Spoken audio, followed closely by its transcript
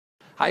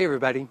Hi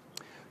everybody.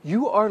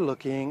 You are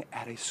looking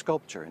at a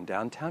sculpture in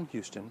downtown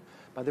Houston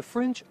by the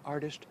French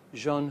artist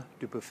Jean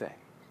Dubuffet.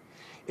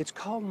 It's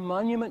called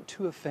Monument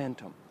to a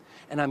Phantom,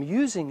 and I'm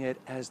using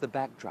it as the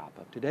backdrop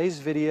of today's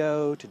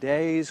video,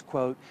 today's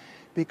quote,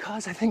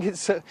 because I think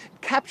it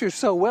captures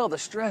so well the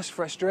stress,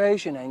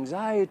 frustration,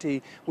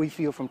 anxiety we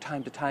feel from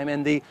time to time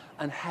and the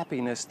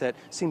unhappiness that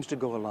seems to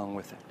go along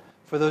with it.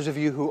 For those of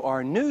you who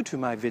are new to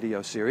my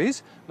video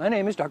series, my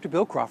name is Dr.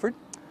 Bill Crawford.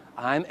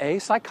 I'm a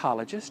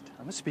psychologist,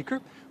 I'm a speaker,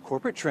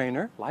 corporate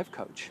trainer, life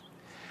coach.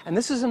 And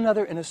this is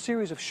another in a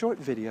series of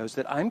short videos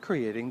that I'm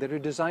creating that are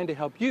designed to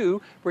help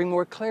you bring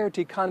more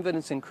clarity,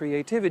 confidence, and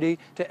creativity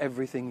to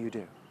everything you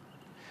do.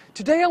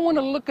 Today I want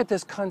to look at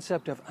this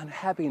concept of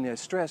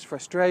unhappiness, stress,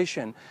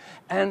 frustration,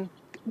 and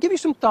give you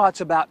some thoughts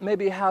about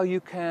maybe how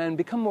you can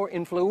become more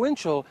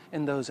influential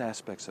in those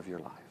aspects of your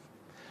life.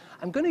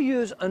 I'm going to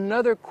use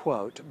another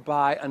quote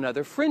by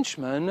another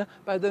Frenchman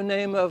by the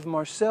name of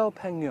Marcel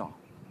Pagnol.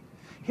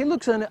 He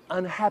looks at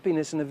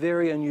unhappiness in a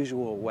very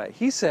unusual way.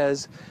 He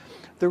says,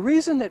 the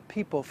reason that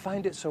people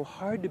find it so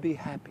hard to be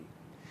happy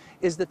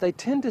is that they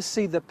tend to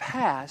see the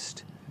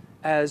past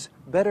as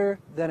better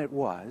than it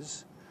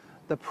was,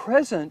 the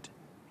present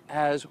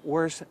as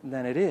worse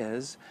than it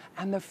is,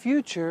 and the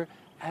future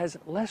as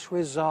less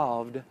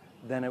resolved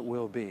than it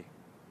will be.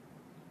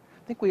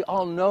 I think we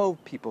all know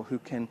people who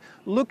can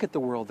look at the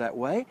world that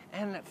way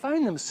and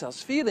find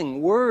themselves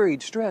feeling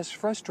worried, stressed,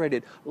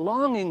 frustrated,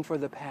 longing for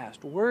the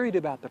past, worried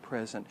about the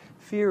present,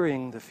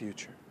 fearing the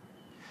future.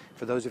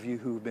 For those of you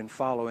who've been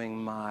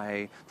following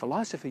my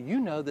philosophy, you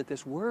know that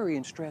this worry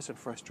and stress and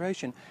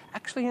frustration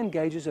actually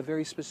engages a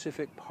very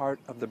specific part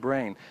of the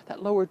brain,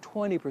 that lower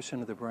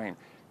 20% of the brain.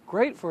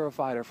 Great for a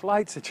fight or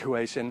flight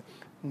situation,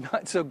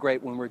 not so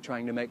great when we're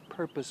trying to make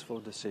purposeful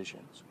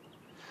decisions.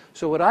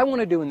 So what I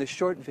want to do in this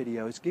short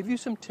video is give you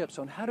some tips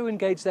on how to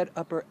engage that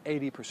upper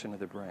 80% of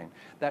the brain,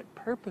 that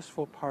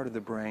purposeful part of the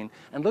brain,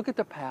 and look at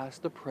the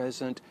past, the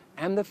present,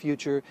 and the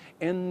future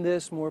in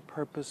this more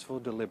purposeful,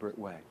 deliberate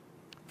way.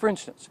 For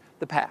instance,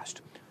 the past.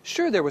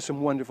 Sure, there were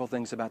some wonderful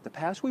things about the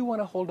past. We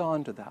want to hold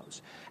on to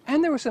those.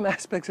 And there were some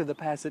aspects of the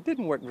past that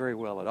didn't work very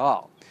well at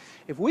all.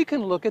 If we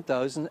can look at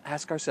those and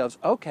ask ourselves,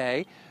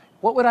 okay,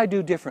 what would I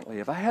do differently?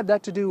 If I had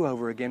that to do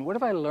over again, what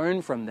have I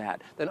learned from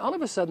that? Then all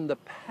of a sudden the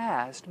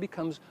past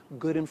becomes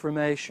good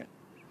information.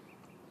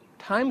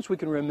 Times we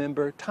can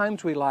remember,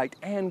 times we liked,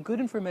 and good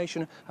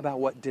information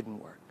about what didn't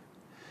work.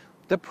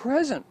 The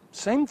present,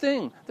 same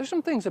thing. There's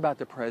some things about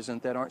the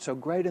present that aren't so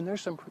great, and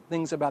there's some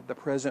things about the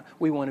present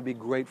we want to be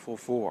grateful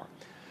for.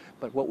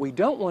 But what we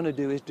don't want to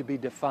do is to be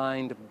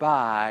defined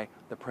by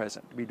the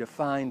present, to be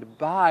defined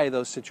by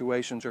those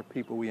situations or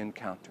people we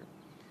encounter.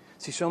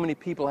 See, so many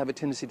people have a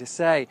tendency to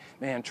say,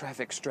 man,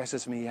 traffic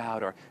stresses me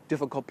out, or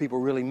difficult people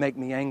really make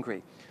me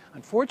angry.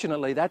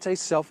 Unfortunately, that's a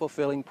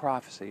self-fulfilling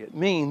prophecy. It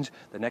means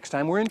the next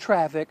time we're in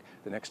traffic,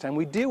 the next time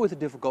we deal with a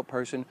difficult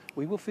person,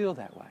 we will feel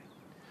that way.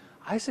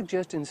 I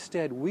suggest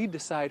instead we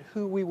decide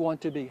who we want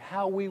to be,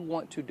 how we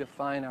want to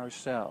define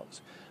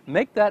ourselves.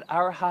 Make that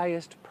our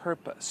highest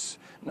purpose,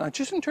 not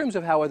just in terms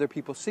of how other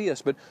people see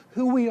us, but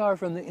who we are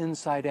from the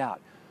inside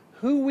out,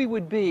 who we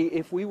would be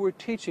if we were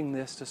teaching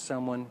this to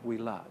someone we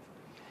love.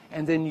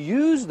 And then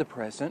use the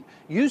present,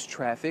 use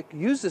traffic,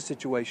 use the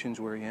situations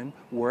we're in,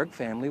 work,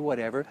 family,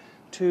 whatever,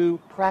 to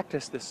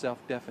practice this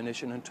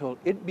self-definition until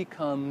it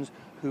becomes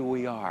who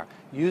we are,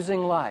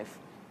 using life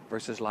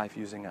versus life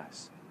using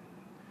us.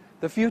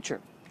 The future.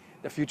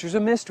 The future's a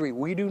mystery.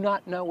 We do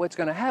not know what's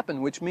going to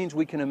happen, which means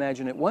we can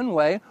imagine it one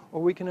way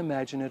or we can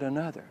imagine it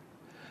another.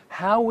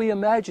 How we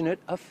imagine it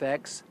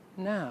affects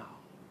now.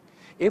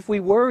 If we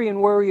worry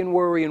and worry and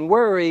worry and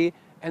worry,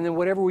 and then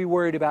whatever we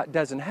worried about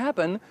doesn't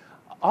happen,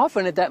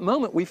 often at that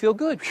moment we feel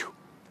good. Whew.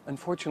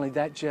 Unfortunately,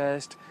 that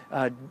just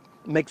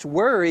makes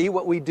worry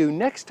what we do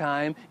next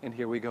time, and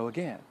here we go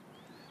again.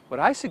 What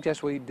I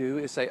suggest we do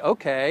is say,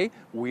 okay,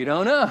 we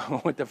don't know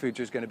what the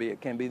future is going to be.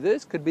 It can be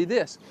this, could be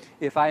this.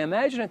 If I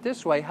imagine it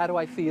this way, how do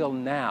I feel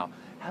now?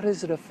 How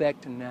does it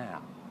affect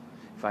now?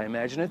 If I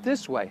imagine it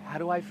this way, how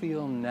do I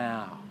feel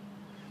now?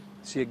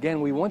 See,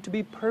 again, we want to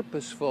be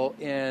purposeful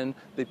in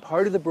the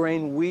part of the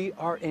brain we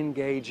are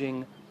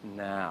engaging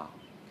now.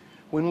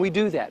 When we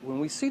do that, when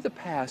we see the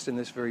past in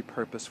this very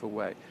purposeful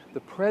way, the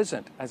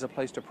present as a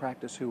place to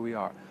practice who we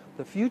are,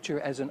 the future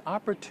as an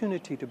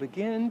opportunity to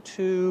begin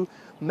to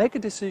make a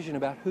decision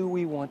about who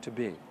we want to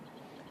be,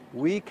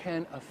 we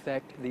can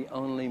affect the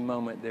only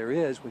moment there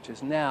is, which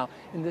is now,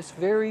 in this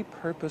very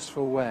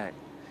purposeful way.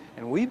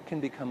 And we can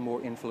become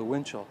more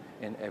influential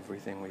in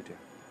everything we do.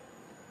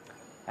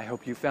 I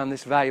hope you found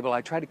this valuable.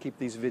 I try to keep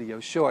these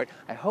videos short.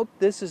 I hope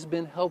this has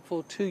been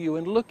helpful to you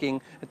in looking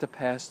at the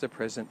past, the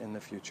present, and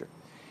the future.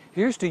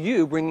 Here's to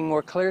you bringing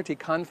more clarity,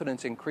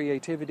 confidence, and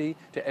creativity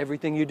to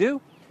everything you do,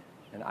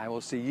 and I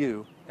will see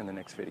you in the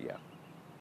next video.